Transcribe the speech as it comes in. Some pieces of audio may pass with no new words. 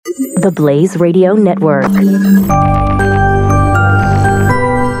The Blaze Radio Network.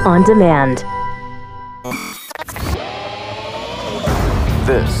 On demand.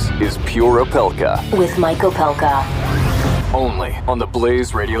 This is Pure Opelka. With Mike Opelka. Only on the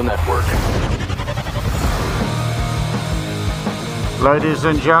Blaze Radio Network. Ladies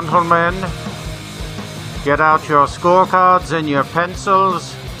and gentlemen, get out your scorecards and your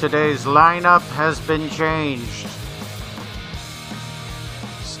pencils. Today's lineup has been changed.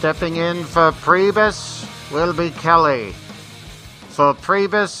 Stepping in for Priebus will be Kelly. For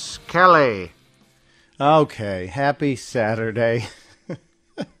Priebus, Kelly. Okay, happy Saturday.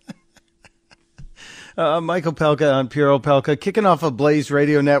 Mike Opelka on Pure Opelka, kicking off a Blaze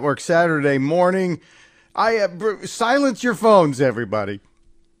Radio Network Saturday morning. Silence your phones, everybody.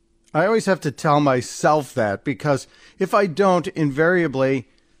 I always have to tell myself that, because if I don't, invariably,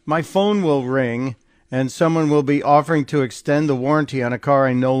 my phone will ring and someone will be offering to extend the warranty on a car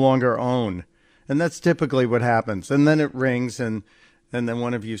I no longer own. And that's typically what happens. And then it rings, and then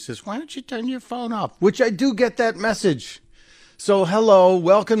one of you says, why don't you turn your phone off? Which I do get that message. So hello,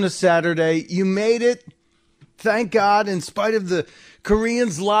 welcome to Saturday. You made it. Thank God, in spite of the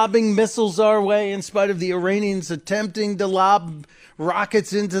Koreans lobbing missiles our way, in spite of the Iranians attempting to lob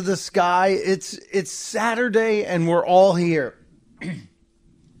rockets into the sky. It's Saturday and we're all here.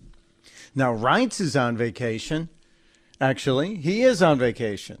 Now, Reintz is on vacation. Actually, he is on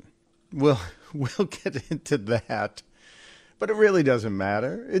vacation. We'll get into that. But it really doesn't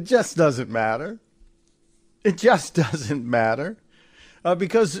matter. It just doesn't matter. It just doesn't matter.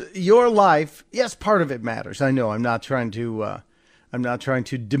 Because your life, yes, part of it matters. I know. I'm not trying to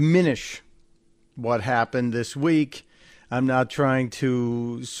diminish what happened this week. I'm not trying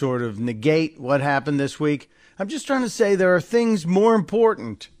to sort of negate what happened this week. I'm just trying to say there are things more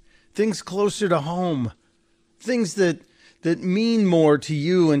important, things closer to home, things that mean more to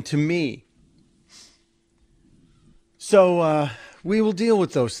you and to me. So we will deal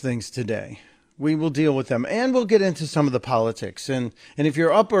with those things today. We will deal with them, and we'll get into some of the politics. And if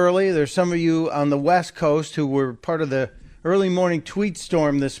you're up early, there's some of you on the West Coast who were part of the early morning tweet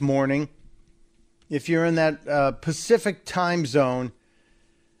storm this morning. If you're in that Pacific time zone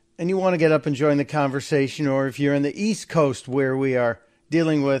and you want to get up and join the conversation, or if you're in the East Coast where we are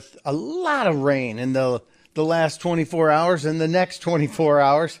dealing with a lot of rain in the last 24 hours and the next 24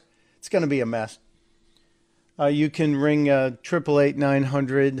 hours, it's going to be a mess. You can ring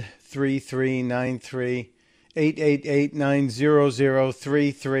 888-900-3393,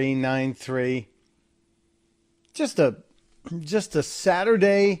 888-900-3393. Just a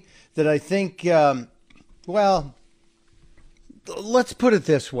Saturday that I think, well, let's put it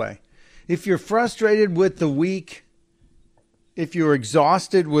this way. If you're frustrated with the week, if you're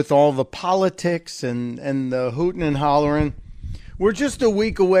exhausted with all the politics and the hooting and hollering, we're just a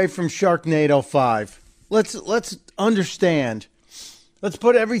week away from Sharknado 5. Let's understand. Let's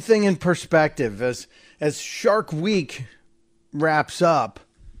put everything in perspective. As Shark Week wraps up,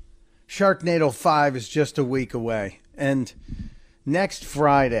 Sharknado 5 is just a week away. And next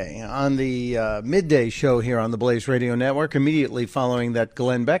Friday on the midday show here on the Blaze Radio Network, immediately following that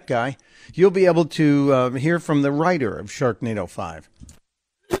Glenn Beck guy, you'll be able to hear from the writer of Sharknado 5.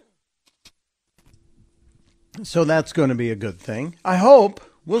 So that's going to be a good thing. I hope.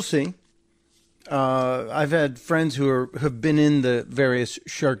 We'll see. I've had friends who have been in the various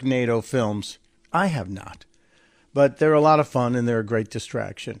Sharknado films. I have not. But they're a lot of fun and they're a great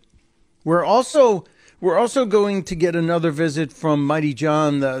distraction. We're also going to get another visit from Mighty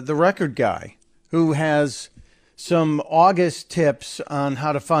John, the record guy, who has some August tips on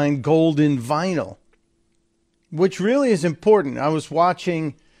how to find gold in vinyl, which really is important. I was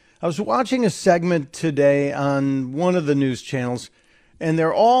watching a segment today on one of the news channels, and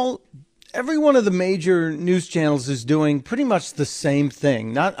every one of the major news channels is doing pretty much the same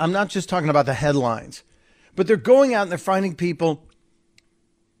thing. I'm not just talking about the headlines, but they're going out and they're finding people.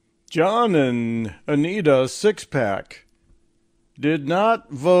 John and Anita Sixpack did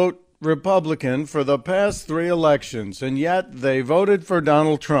not vote Republican for the past 3 elections, and yet they voted for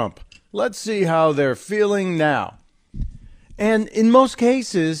Donald Trump. Let's see how they're feeling now. And in most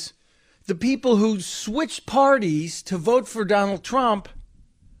cases, the people who switched parties to vote for Donald Trump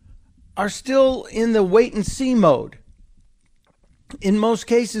are still in the wait-and-see mode. In most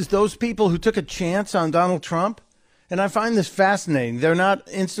cases, those people who took a chance on Donald Trump, and I find this fascinating, they're not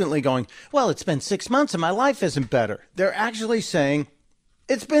instantly going, well, it's been 6 months and my life isn't better. They're actually saying,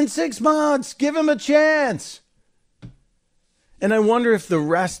 it's been 6 months, give him a chance. And I wonder if the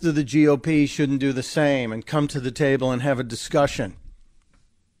rest of the GOP shouldn't do the same and come to the table and have a discussion.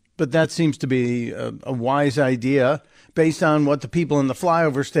 But that seems to be a wise idea. based on what the people in the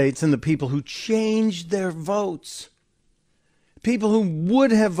flyover states and the people who changed their votes, people who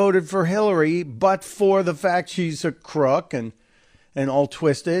would have voted for Hillary but for the fact she's a crook and all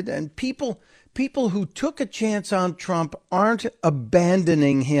twisted, and people who took a chance on Trump aren't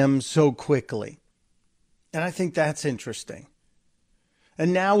abandoning him so quickly. And I think that's interesting.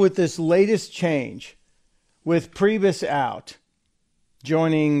 And now with this latest change, with Priebus out,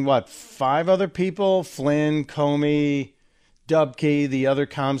 joining, 5 other people? Flynn, Comey, Dubke, the other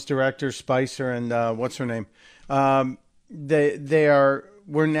comms director, Spicer, and what's her name? We're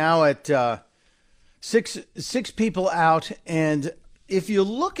now at six people out. And if you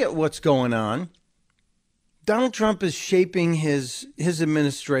look at what's going on, Donald Trump is shaping his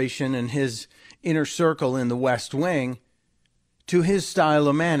administration and his inner circle in the West Wing to his style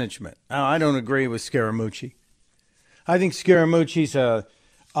of management. Now, I don't agree with Scaramucci. I think Scaramucci's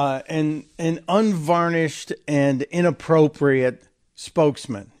an unvarnished and inappropriate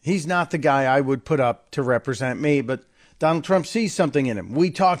spokesman. He's not the guy I would put up to represent me, but Donald Trump sees something in him. We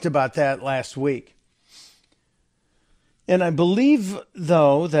talked about that last week. And I believe,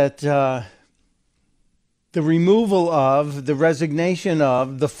 though, that the removal of, the resignation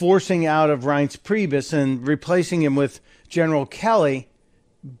of, the forcing out of Reince Priebus and replacing him with General Kelly,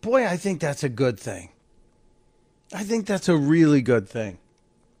 boy, I think that's a good thing. I think that's a really good thing.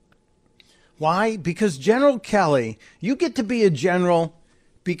 Why? Because General Kelly, you get to be a general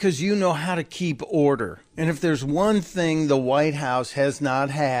because you know how to keep order. And if there's one thing the White House has not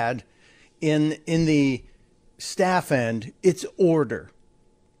had in the staff end, it's order.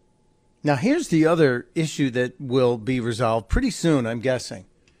 Now, here's the other issue that will be resolved pretty soon, I'm guessing.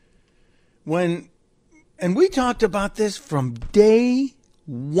 And we talked about this from day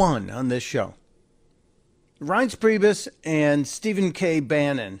one on this show. Reince Priebus and Stephen K.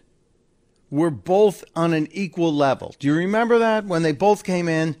 Bannon were both on an equal level. Do you remember that? When they both came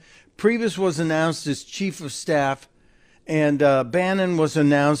in, Priebus was announced as chief of staff and Bannon was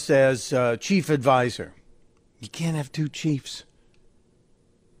announced as chief advisor. You can't have two chiefs.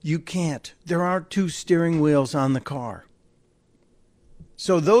 You can't. There aren't two steering wheels on the car.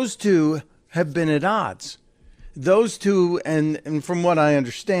 So those two have been at odds. Those two, and from what I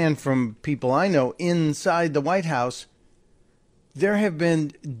understand from people I know inside the White House, there have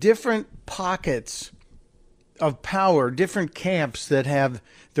been different pockets of power, different camps that have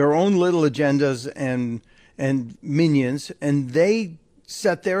their own little agendas and minions, and they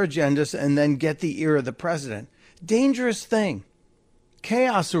set their agendas and then get the ear of the president. Dangerous thing.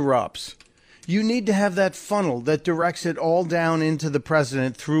 Chaos erupts. You need to have that funnel that directs it all down into the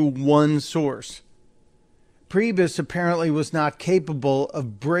president through one source. Priebus apparently was not capable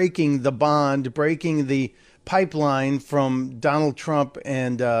of breaking the bond, breaking the pipeline from Donald Trump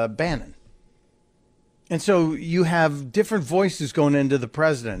and Bannon. And so you have different voices going into the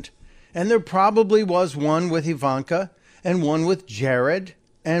president. And there probably was one with Ivanka and one with Jared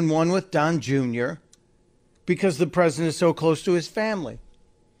and one with Don Jr. because the president is so close to his family.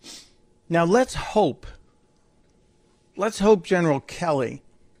 Now let's hope General Kelly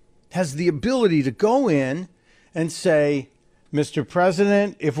has the ability to go in and say, Mr.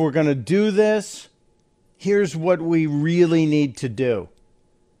 President, if we're going to do this, here's what we really need to do.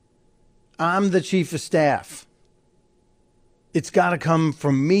 I'm the chief of staff. It's got to come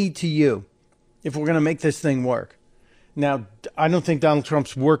from me to you if we're going to make this thing work. Now, I don't think Donald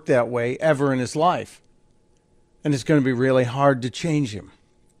Trump's worked that way ever in his life. And it's going to be really hard to change him.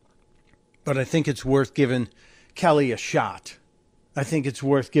 But I think it's worth giving Kelly a shot. I think it's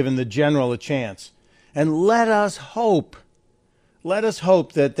worth giving the general a chance. And let us hope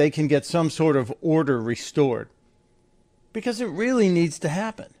that they can get some sort of order restored. Because it really needs to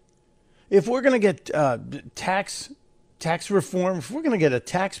happen. If we're going to get tax reform, if we're going to get a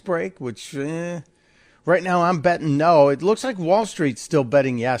tax break, which right now I'm betting no. It looks like Wall Street's still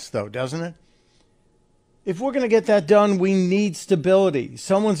betting yes, though, doesn't it? If we're going to get that done, we need stability.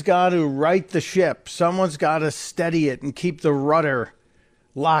 Someone's got to right the ship. Someone's got to steady it and keep the rudder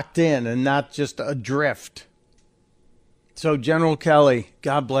locked in and not just adrift. So, General Kelly,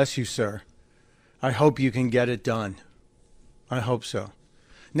 God bless you, sir. I hope you can get it done. I hope so.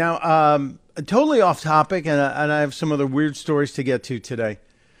 Now, totally off topic, and I have some other weird stories to get to today.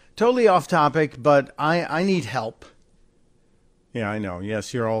 Totally off topic, but I need help. Yeah, I know.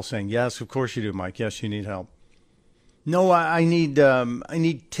 Yes, you're all saying, yes, of course you do, Mike. Yes, you need help. No, I need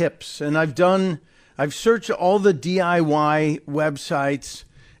tips. And I've searched all the DIY websites,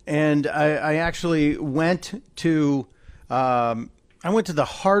 and I actually went to the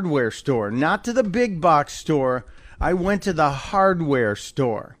hardware store, not to the big box store. I went to the hardware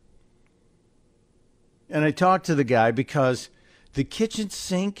store. And I talked to the guy because the kitchen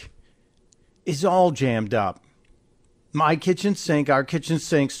sink is all jammed up. My kitchen sink, our kitchen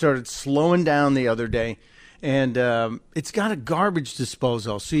sink, started slowing down the other day. And it's got a garbage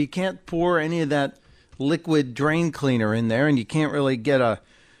disposal, so you can't pour any of that liquid drain cleaner in there, and you can't really get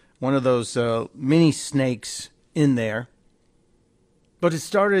one of those mini snakes in there. But it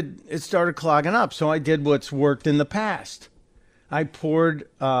started clogging up, so I did what's worked in the past. I poured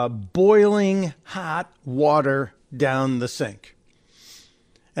boiling hot water down the sink.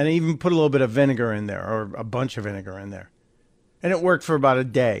 And I even put a little bit of vinegar in there, or a bunch of vinegar in there. And it worked for about a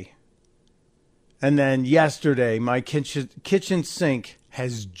day. And then yesterday, my kitchen sink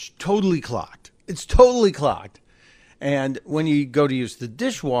has totally clogged. It's totally clogged. And when you go to use the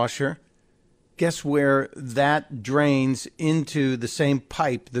dishwasher, guess where that drains into the same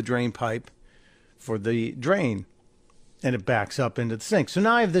pipe, the drain pipe for the drain. And it backs up into the sink. So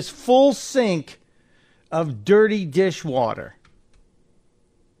now I have this full sink of dirty dishwater.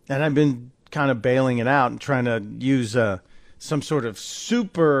 And I've been kind of bailing it out and trying to use some sort of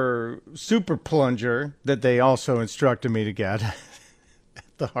super plunger that they also instructed me to get at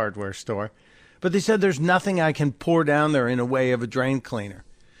the hardware store. But they said there's nothing I can pour down there in a way of a drain cleaner.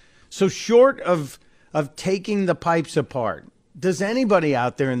 So short of taking the pipes apart, does anybody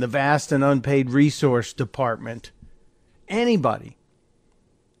out there in the vast and unpaid resource department, anybody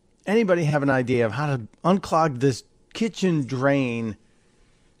have an idea of how to unclog this kitchen drain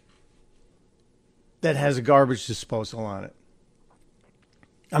that has a garbage disposal on it?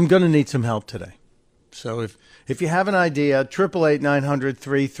 I'm going to need some help today. So if you have an idea,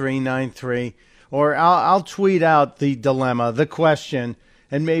 888-900-3393, or I'll tweet out the dilemma, the question,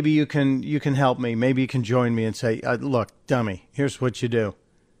 and maybe you can help me. Maybe you can join me and say, look, dummy, here's what you do.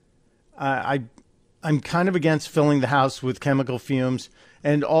 I'm kind of against filling the house with chemical fumes.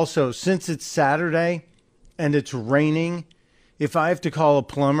 And also, since it's Saturday and it's raining, if I have to call a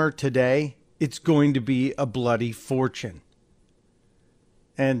plumber today, it's going to be a bloody fortune.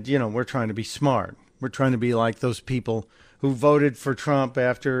 And, we're trying to be smart. We're trying to be like those people who voted for Trump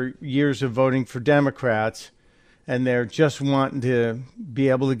after years of voting for Democrats, and they're just wanting to be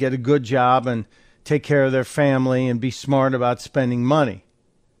able to get a good job and take care of their family and be smart about spending money.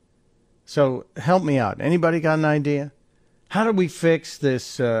 So help me out. Anybody got an idea? How do we fix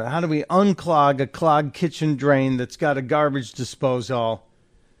this? How do we unclog a clogged kitchen drain that's got a garbage disposal?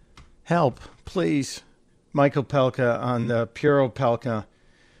 Help, please. Mike Opelka on Pure Opelka.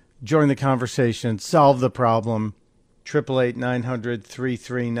 Join the conversation. Solve the problem.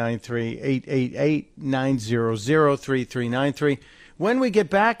 888-900-3393. 888-900-3393. When we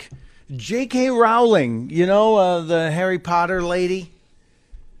get back, J.K. Rowling, the Harry Potter lady.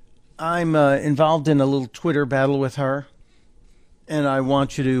 I'm involved in a little Twitter battle with her, and I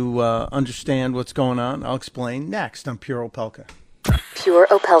want you to understand what's going on. I'll explain next on Pure Opelka. Pure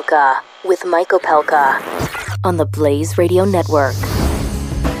Opelka with Mike Opelka on the Blaze Radio Network.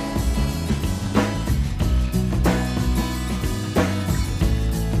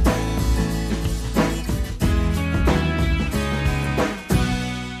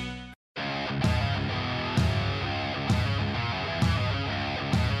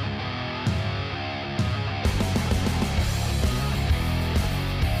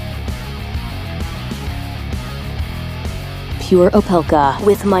 Pure Opelka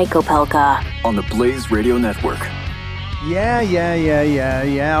with Mike Opelka on the Blaze Radio Network. Yeah.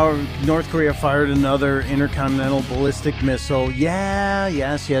 North Korea fired another intercontinental ballistic missile.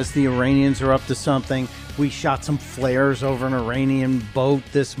 Yes. The Iranians are up to something. We shot some flares over an Iranian boat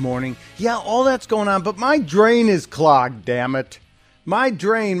this morning. Yeah, all that's going on, but my drain is clogged, damn it. My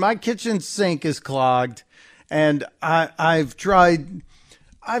kitchen sink is clogged, and I've tried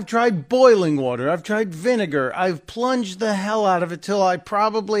boiling water. I've tried vinegar. I've plunged the hell out of it till I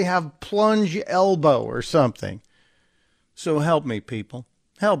probably have plunge elbow or something. So help me, people.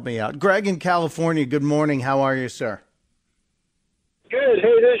 Help me out. Greg in California, good morning. How are you, sir? Good.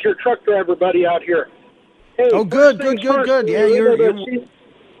 Hey, there's your truck driver buddy out here. Hey, oh, good. Yeah,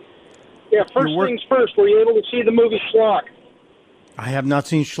 first things first. Were you able to see the movie Schlock? I have not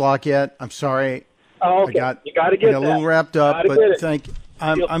seen Schlock yet. I'm sorry. Oh, okay. You got to get that. I got a little wrapped up, but thank you.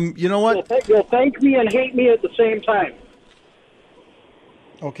 You know what? You'll thank me and hate me at the same time.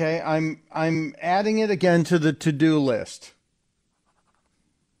 Okay, I'm adding it again to the to-do list.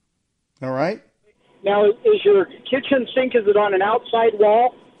 All right? Now, is your kitchen sink, is it on an outside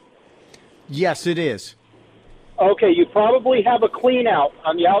wall? Yes, it is. Okay, you probably have a clean out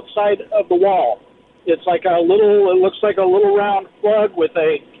on the outside of the wall. It looks like a little round plug with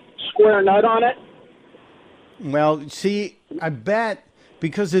a square nut on it. Well, see, I bet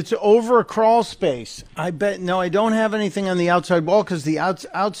because it's over a crawl space. I bet. No, I don't have anything on the outside wall because the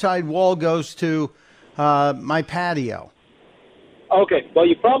outside wall goes to my patio. Okay, well,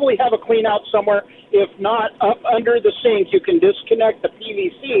 you probably have a clean out somewhere. If not, up under the sink, you can disconnect the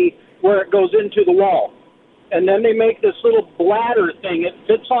PVC where it goes into the wall. And then they make this little bladder thing. It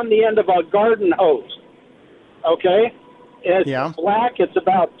fits on the end of a garden hose. Okay? It's black. It's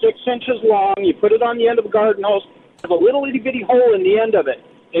about 6 inches long. You put it on the end of a garden hose. There's a little itty-bitty hole in the end of it.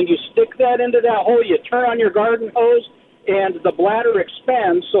 And you stick that into that hole. You turn on your garden hose, and the bladder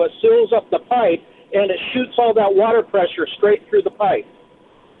expands so it seals up the pipe, and it shoots all that water pressure straight through the pipe.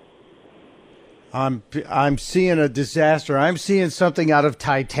 I'm seeing a disaster. I'm seeing something out of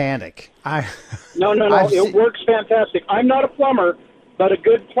Titanic. No. It works fantastic. I'm not a plumber, but a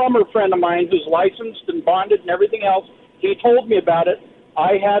good plumber friend of mine who's licensed and bonded and everything else, he told me about it.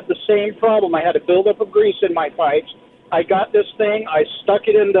 I had the same problem. I had a buildup of grease in my pipes. I got this thing. I stuck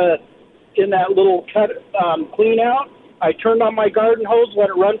it in that little clean out. I turned on my garden hose, let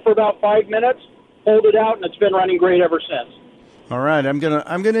it run for about 5 minutes, pulled it out, and it's been running great ever since. All right, I'm gonna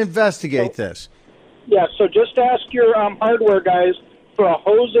investigate this. Yeah, so just ask your hardware guys for a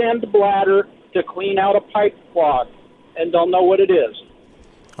hose end bladder to clean out a pipe clog, and they'll know what it is.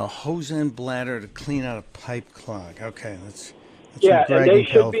 A hose end bladder to clean out a pipe clog. Okay, that's yeah, and they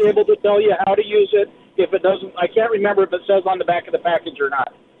should be able to tell you how to use it. If it doesn't, I can't remember if it says on the back of the package or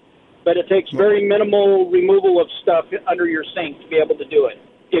not. But it takes very minimal removal of stuff under your sink to be able to do it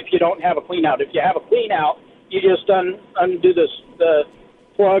if you don't have a clean out. If you have a clean out, you just undo the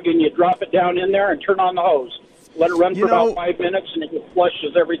plug and you drop it down in there and turn on the hose. Let it run for about 5 minutes and it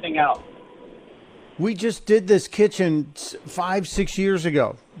flushes everything out. We just did this kitchen 5-6 years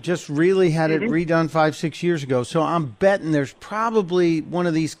ago. Just really had it redone 5-6 years ago. So I'm betting there's probably one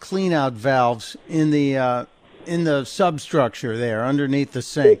of these clean out valves in the substructure there underneath the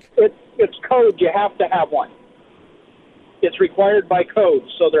sink. It's code. You have to have one. It's required by code,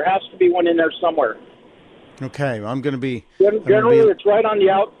 so there has to be one in there somewhere. Okay, I'm going to be... Generally, it's right on the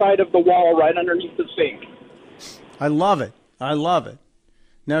outside of the wall, right underneath the sink. I love it.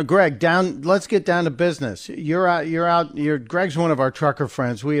 Now, Greg, let's get down to business. Greg's one of our trucker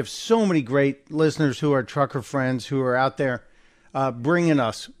friends. We have so many great listeners who are trucker friends who are out there bringing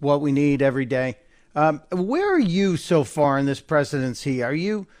us what we need every day. Where are you so far in this presidency? Do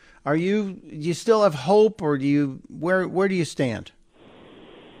you still have hope, or where do you stand?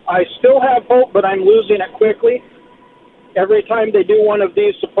 I still have hope, but I'm losing it quickly. Every time they do one of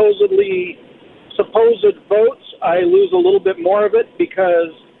these supposed votes, I lose a little bit more of it because,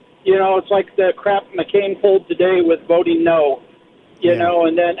 it's like the crap McCain pulled today with voting no,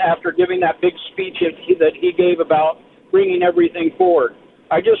 and then after giving that big speech that he gave about bringing everything forward.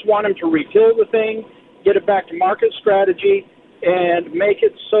 I just want him to repeal the thing, get it back to market strategy, and make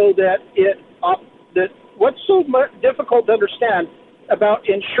it so that what's so difficult to understand about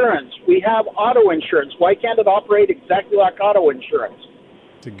insurance. We have auto insurance. Why can't it operate exactly like auto insurance?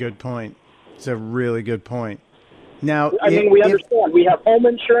 It's a good point. It's a really good point. Now, we understand. We have home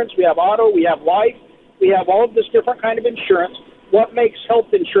insurance, we have auto, we have life, we have all of this different kind of insurance. What makes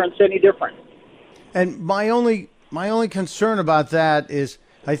health insurance any different? And my only concern about that is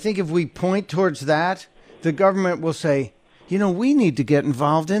I think if we point towards that, the government will say, we need to get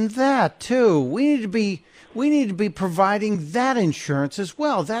involved in that too. We need to be providing that insurance as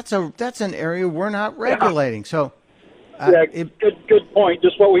well. That's an area we're not regulating. So, good point.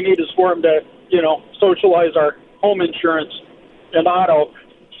 Just what we need is for them to, socialize our home insurance and auto.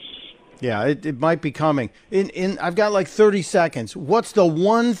 Yeah, it might be coming. I've got like 30 seconds. What's the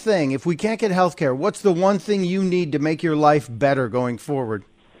one thing, if we can't get health care, what's the one thing you need to make your life better going forward?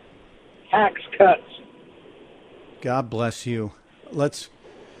 Tax cuts. God bless you. Let's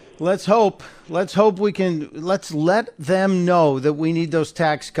hope we can. Let's let them know that we need those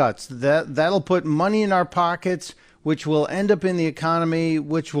tax cuts. That'll put money in our pockets, which will end up in the economy,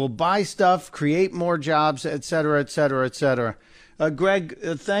 which will buy stuff, create more jobs, et cetera, et cetera, et cetera. Greg,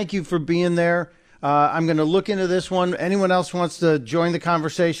 thank you for being there. I'm going to look into this one. Anyone else wants to join the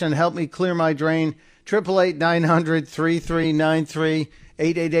conversation, help me clear my drain, 888-900-3393,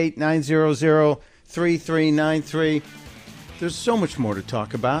 888-900-3393. There's so much more to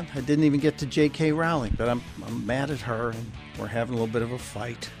talk about. I didn't even get to J.K. Rowling, but I'm mad at her, and we're having a little bit of a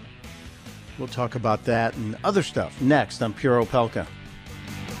fight. We'll talk about that and other stuff next on Pure Opelka.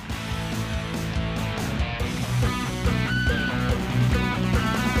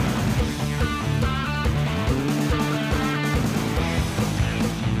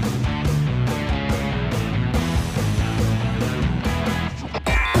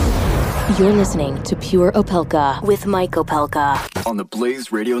 You're listening to Pure Opelka with Mike Opelka on the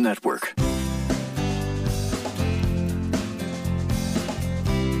Blaze Radio Network.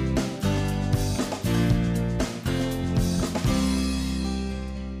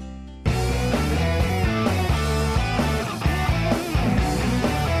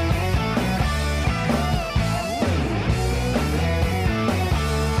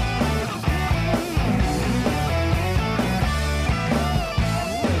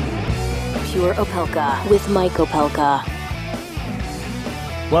 Pure Opelka with Mike Opelka.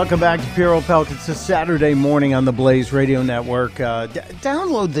 Welcome back to Pure Opelka. It's a Saturday morning on the Blaze Radio Network.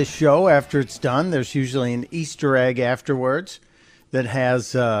 Download this show after it's done. There's usually an Easter egg afterwards that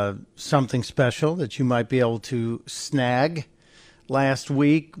has something special that you might be able to snag. Last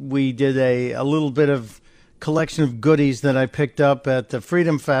week, we did a little bit of collection of goodies that I picked up at the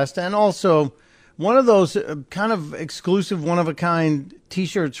Freedom Fest, and also one of those kind of exclusive, one-of-a-kind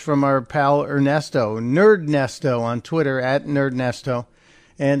T-shirts from our pal Ernesto, Nerdnesto on Twitter, at Nerdnesto.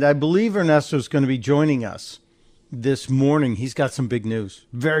 And I believe Ernesto's going to be joining us this morning. He's got some big news,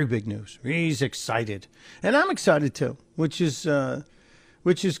 very big news. He's excited. And I'm excited too, which is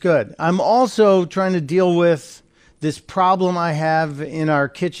good. I'm also trying to deal with this problem I have in our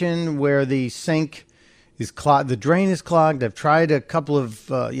kitchen where the sink is clogged, the drain is clogged. I've tried a couple of,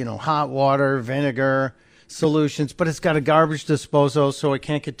 hot water, vinegar solutions, but it's got a garbage disposal, so I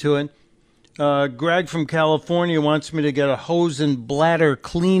can't get to it. Greg from California wants me to get a hose and bladder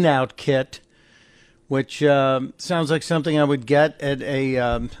clean-out kit, which sounds like something I would get at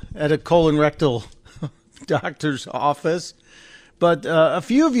a colon rectal doctor's office. But a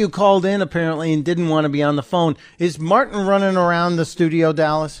few of you called in, apparently, and didn't want to be on the phone. Is Martin running around the studio,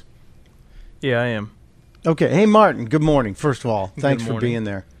 Dallas? Yeah, I am. Okay. Hey, Martin, good morning, first of all. Thanks Good for being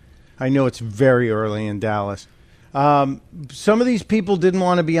there. I know it's very early in Dallas. Some of these people didn't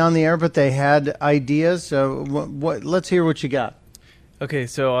want to be on the air, but they had ideas. So let's hear what you got. Okay,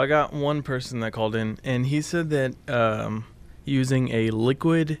 so I got one person that called in, and he said that using a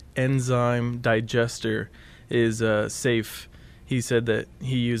liquid enzyme digester is safe. He said that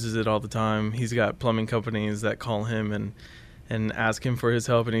he uses it all the time. He's got plumbing companies that call him and ask him for his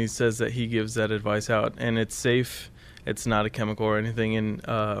help, and he says that he gives that advice out, and it's safe. It's not a chemical or anything, and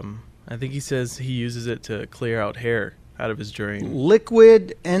I think he says he uses it to clear out hair out of his drain.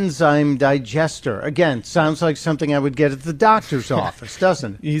 Liquid enzyme digester. Again, sounds like something I would get at the doctor's office,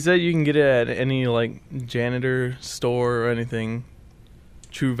 doesn't it? He said you can get it at any janitor store or anything.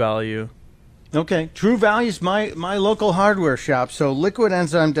 True Value. Okay. True Value's my local hardware shop. So liquid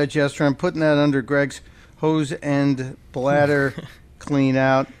enzyme digester, I'm putting that under Greg's hose and bladder clean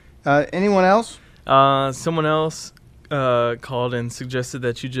out. Anyone else? Someone else called and suggested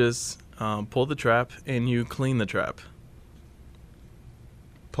that you just pull the trap and you clean the trap.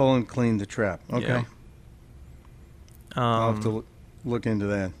 Pull and clean the trap. Okay. Yeah. I'll have to look into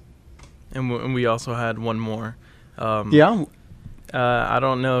that. And we also had one more. Yeah. I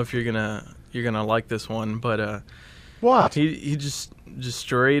don't know if you're gonna like this one, but what? He just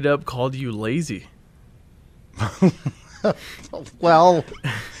straight up called you lazy. Well,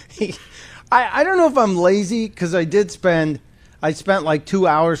 I don't know if I'm lazy because I spent like 2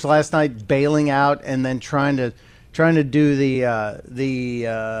 hours last night bailing out and then trying to do the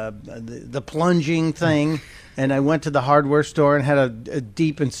plunging thing, and I went to the hardware store and had a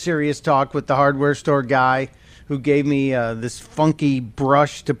deep and serious talk with the hardware store guy who gave me this funky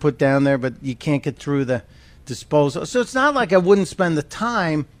brush to put down there, but you can't get through the disposal. So it's not like I wouldn't spend the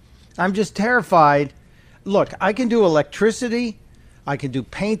time. I'm just terrified. Look, I can do electricity, I can do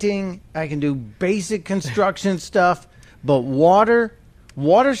painting, I can do basic construction stuff, but water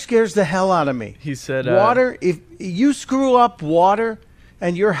scares the hell out of me. He said water, if you screw up water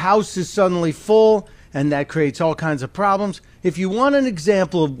and your house is suddenly full and that creates all kinds of problems. If you want an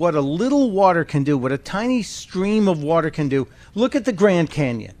example of what a little water can do, what a tiny stream of water can do, look at the Grand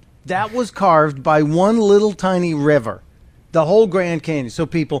Canyon. That was carved by one little tiny river. The whole Grand Canyon. So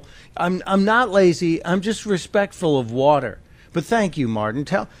people, I'm not lazy. I'm just respectful of water. But thank you, Martin.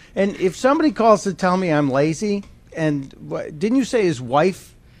 And if somebody calls to tell me I'm lazy, and didn't you say his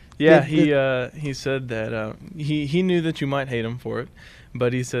wife? Yeah, he said that he knew that you might hate him for it,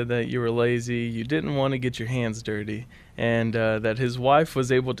 but he said that you were lazy, you didn't want to get your hands dirty, and that his wife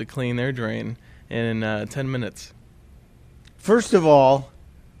was able to clean their drain in 10 minutes. First of all,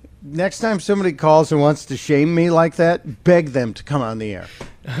 next time somebody calls and wants to shame me like that, beg them to come on the air.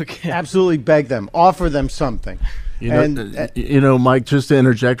 Okay. Absolutely beg them. Offer them something. Mike, just to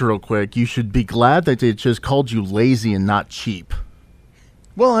interject real quick, you should be glad that they just called you lazy and not cheap.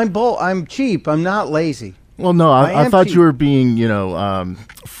 Well, I'm cheap. I'm not lazy. Well, no, I thought cheap. you were being,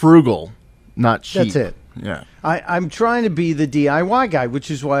 frugal not cheap. That's it. Yeah. I'm trying to be the DIY guy,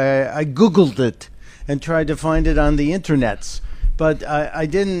 which is why I Googled it and tried to find it on the internets. But I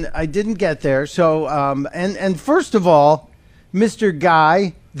didn't get there. So and first of all, Mr.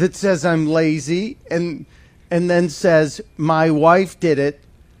 Guy that says I'm lazy and then says my wife did it.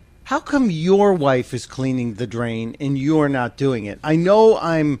 How come your wife is cleaning the drain and you're not doing it? I know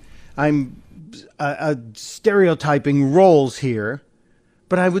I'm stereotyping roles here,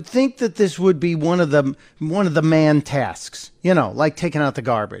 but I would think that this would be one of the man tasks. You know, like taking out the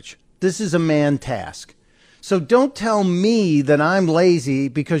garbage. This is a man task. So don't tell me that I'm lazy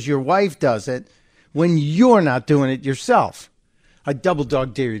because your wife does it when you're not doing it yourself. I double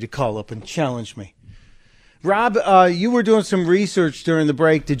dog dare you to call up and challenge me. Rob, you were doing some research during the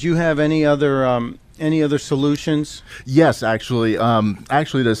break. Did you have any other solutions? Yes, actually.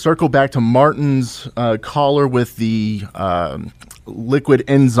 Actually, to circle back to Martin's caller with the liquid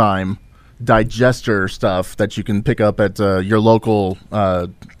enzyme digester stuff that you can pick up at your local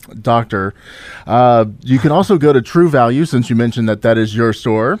doctor. You can also go to True Value, since you mentioned that is your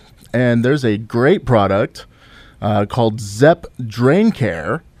store, and there's a great product called Zep Drain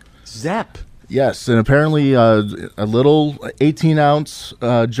Care. Zep? Yes, and apparently a little 18-ounce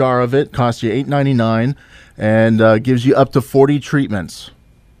jar of it costs you $8.99 and gives you up to 40 treatments.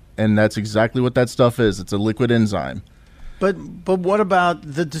 And that's exactly what that stuff is. It's a liquid enzyme. But what about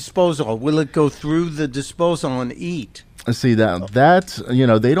the disposal? Will it go through the disposal and eat? See, that you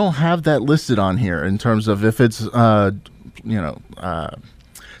know, they don't have that listed on here in terms of if it's disposal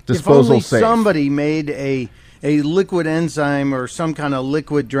if only safe. Somebody made a liquid enzyme or some kind of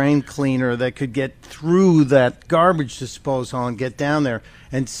liquid drain cleaner that could get through that garbage disposal and get down there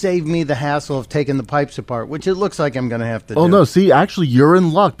and save me the hassle of taking the pipes apart, which it looks like I'm going to have to do. Oh, no. See, actually, you're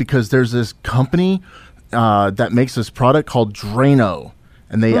in luck because there's this company that makes this product called Drano.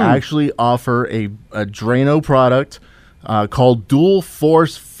 And they actually offer a Drano product called Dual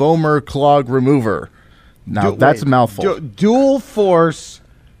Force Foamer Clog Remover. Now, that's a mouthful. Dual Force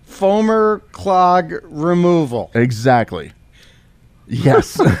Foamer Clog Removal. Exactly. Yes.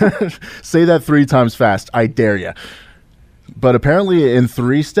 Say that 3 times fast. I dare you. But apparently in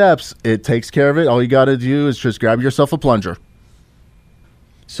 3 steps, it takes care of it. All you got to do is just grab yourself a plunger.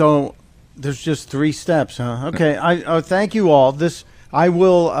 So there's just 3 steps, huh? Okay. I thank you all. I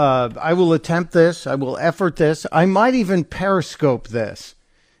will attempt this. I will effort this. I might even Periscope this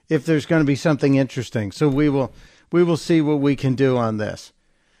if there's going to be something interesting. So we will see what we can do on this.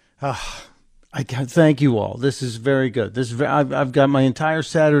 Thank you all. This is very good. I've got my entire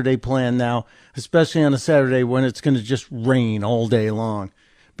Saturday planned now, especially on a Saturday when it's going to just rain all day long.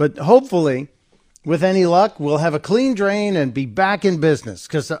 But hopefully, with any luck, we'll have a clean drain and be back in business.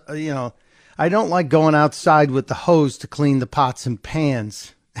 Because, I don't like going outside with the hose to clean the pots and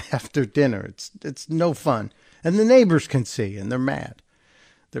pans after dinner. It's no fun. And the neighbors can see, and they're mad.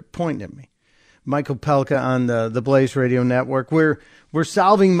 They're pointing at me. Mike Opelka on the Blaze Radio Network. We're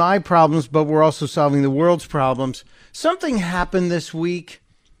solving my problems, but we're also solving the world's problems. Something happened this week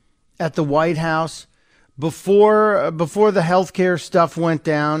at the White House before the healthcare stuff went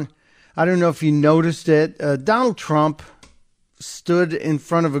down. I don't know if you noticed it. Donald Trump stood in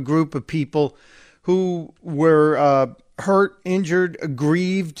front of a group of people who were hurt, injured,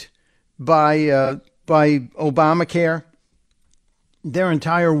 aggrieved by Obamacare. Their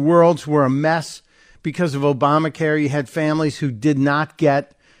entire worlds were a mess because of Obamacare. You had families who did not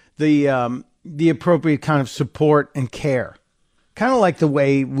get the appropriate kind of support and care, kind of like the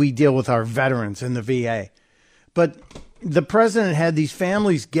way we deal with our veterans in the VA. But the president had these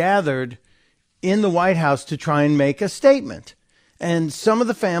families gathered in the White House to try and make a statement. And some of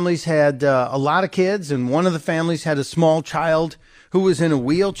the families had a lot of kids, and one of the families had a small child who was in a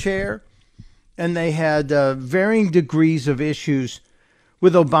wheelchair, and they had varying degrees of issues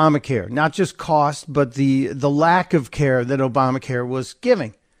with Obamacare, not just cost, but the lack of care that Obamacare was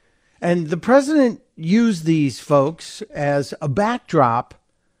giving. And the president used these folks as a backdrop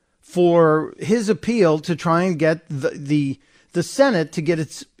for his appeal to try and get the Senate to get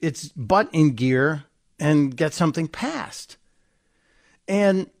its butt in gear and get something passed.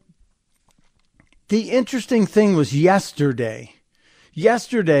 And the interesting thing was yesterday,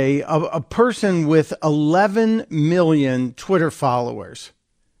 a person with 11 million Twitter followers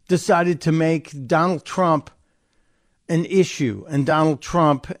decided to make Donald Trump an issue, and Donald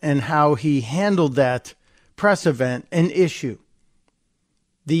Trump and how he handled that press event an issue.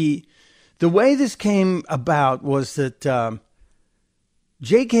 The way this came about was that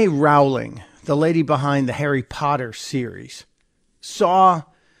J.K. Rowling, the lady behind the Harry Potter series,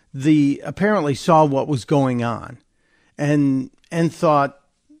 apparently saw what was going on and thought,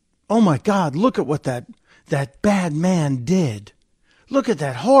 Oh my God, look at what that bad man did. Look at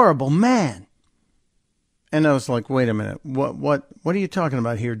that horrible man. And I was like, wait a minute, what are you talking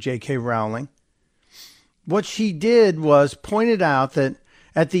about here, J.K. Rowling? What she did was pointed out that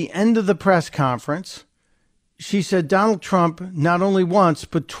at the end of the press conference, she said Donald Trump not only once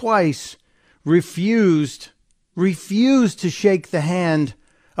but twice refused to shake the hand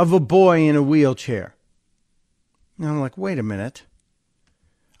of a boy in a wheelchair. And I'm like, wait a minute.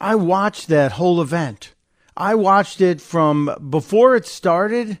 I watched that whole event. I watched it from before it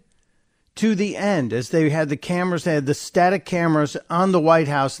started to the end, as they had the cameras, they had the static cameras on the White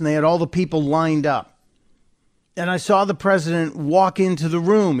House, and they had all the people lined up. And I saw the president walk into the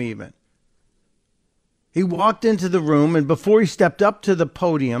room even. He walked into the room, and before he stepped up to the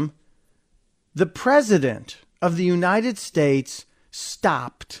podium, the president of the United States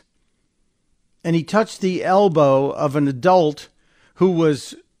stopped. And he touched the elbow of an adult who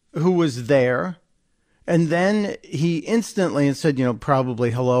was there. And then he instantly and said,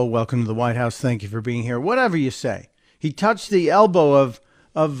 probably, hello, welcome to the White House. Thank you for being here. Whatever you say. He touched the elbow of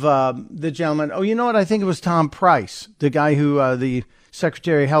the gentleman. Oh, you know what? I think it was Tom Price, the guy who, the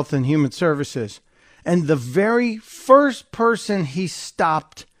Secretary of Health and Human Services. And the very first person he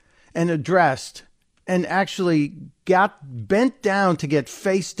stopped and addressed and actually got bent down to get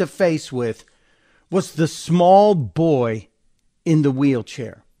face to face with was the small boy in the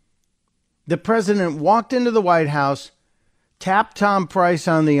wheelchair. The president walked into the White House, tapped Tom Price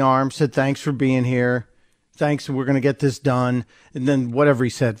on the arm, said, thanks for being here. Thanks, we're going to get this done. And then whatever he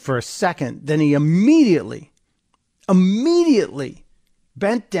said for a second, then he immediately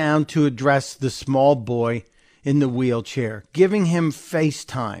bent down to address the small boy in the wheelchair, giving him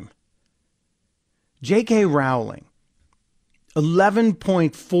FaceTime. J.K. Rowling,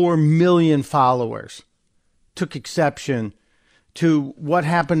 11.4 million followers, took exception to what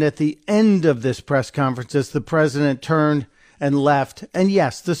happened at the end of this press conference as the president turned and left. And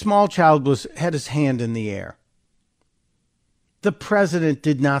yes, the small child had his hand in the air. The president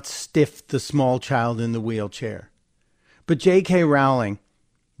did not stiff the small child in the wheelchair. But J.K. Rowling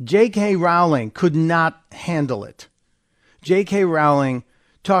could not handle it. J.K. Rowling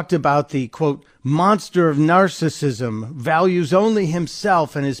talked about the, quote, monster of narcissism, values only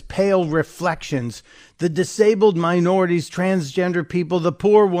himself and his pale reflections, the disabled minorities, transgender people, the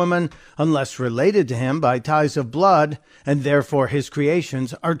poor woman, unless related to him by ties of blood, and therefore his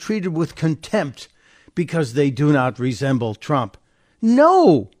creations, are treated with contempt because they do not resemble Trump.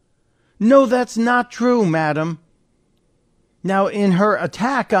 No, that's not true, madam. Now, in her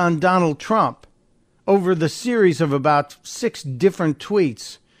attack on Donald Trump, over the series of about 6 different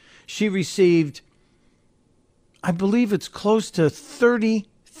tweets, she received, I believe it's close to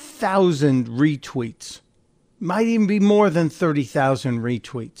 30,000 retweets. Might even be more than 30,000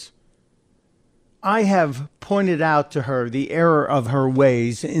 retweets. I have pointed out to her the error of her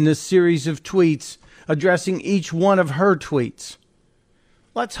ways in a series of tweets addressing each one of her tweets.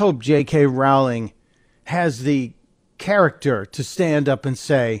 Let's hope J.K. Rowling has the character to stand up and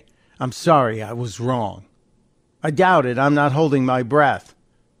say, I'm sorry, I was wrong. I doubt it. I'm not holding my breath.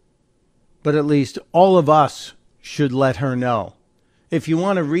 But at least all of us should let her know. If you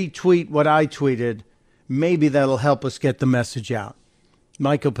want to retweet what I tweeted, maybe that'll help us get the message out.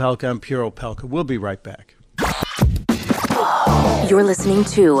 Mike Opelka and Pure Opelka. We'll be right back. You're listening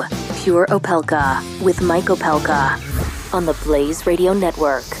to Pure Opelka with Mike Opelka on the Blaze Radio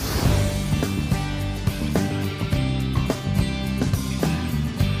Network.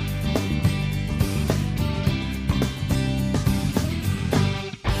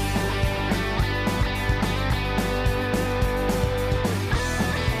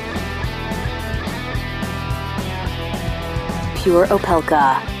 Pure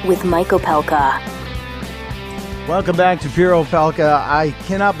Opelka with Mike Opelka. Welcome back to Pure Opelka. I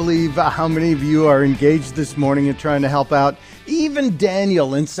cannot believe how many of you are engaged this morning in trying to help out. Even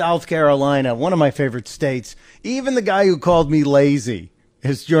Daniel in South Carolina, one of my favorite states, even the guy who called me lazy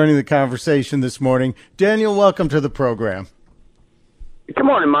is joining the conversation this morning. Daniel, welcome to the program. Good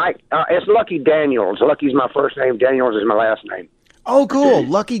morning, Mike. It's Lucky Daniels. Lucky's my first name. Daniels is my last name. Oh, cool.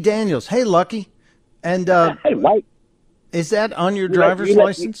 Lucky Daniels. Hey, Lucky. And hey, Mike. Is that on your driver's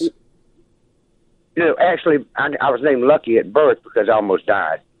license? Actually, I was named Lucky at birth because I almost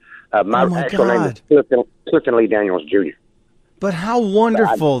died. My actual name is Clifton Lee Daniels, Jr. But how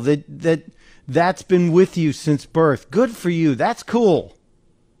wonderful that's been with you since birth. Good for you. That's cool.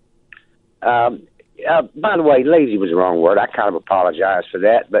 By the way, lazy was the wrong word. I kind of apologize for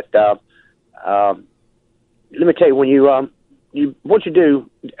that. But let me tell you, when what you do,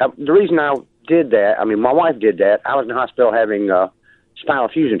 the reason I did that, I mean, my wife did that. I was in the hospital having spinal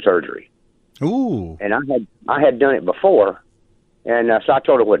fusion surgery. Ooh. And I had done it before, and so I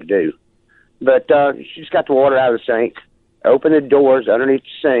told her what to do. But she just got the water out of the sink, open the doors underneath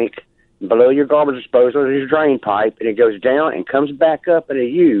the sink, below your garbage disposal, there's your drain pipe, and it goes down and comes back up in a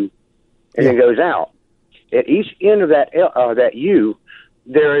U, and then goes out. At each end of that U,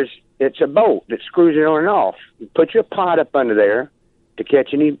 it's a bolt that screws it on and off. You put your pot up under there to catch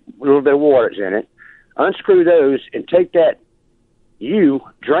any little bit of water that's in it, unscrew those, and take that U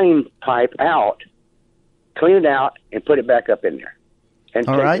drain pipe out, clean it out, and put it back up in there. And,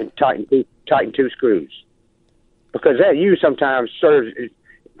 and tighten two screws. Because that U sometimes serves,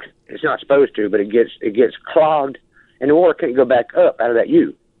 it's not supposed to, but it gets clogged, and the water can't go back up out of that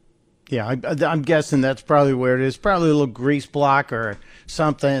U. Yeah, I'm guessing that's probably where it is. Probably a little grease block or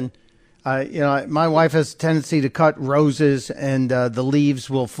something. My wife has a tendency to cut roses, and the leaves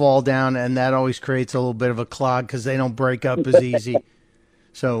will fall down, and that always creates a little bit of a clog because they don't break up as easy.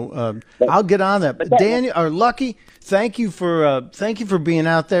 So I'll get on that. Daniel or Lucky, thank you for being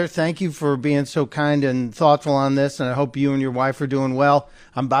out there. Thank you for being so kind and thoughtful on this, and I hope you and your wife are doing well.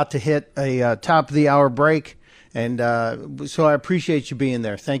 I'm about to hit a top of the hour break. And so I appreciate you being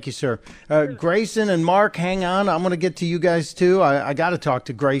there. Thank you, sir. Grayson and Mark, hang on. I'm going to get to you guys, too. I got to talk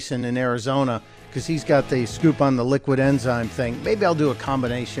to Grayson in Arizona because he's got the scoop on the liquid enzyme thing. Maybe I'll do a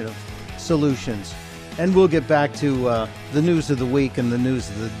combination of solutions. And we'll get back to the news of the week and the news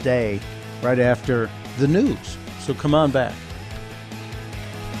of the day right after the news. So come on back.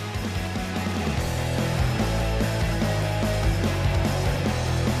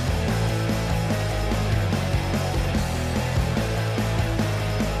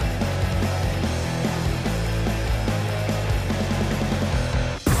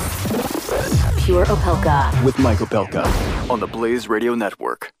 Pure Opelka. With Mike Opelka on the Blaze Radio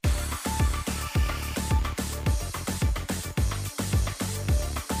Network.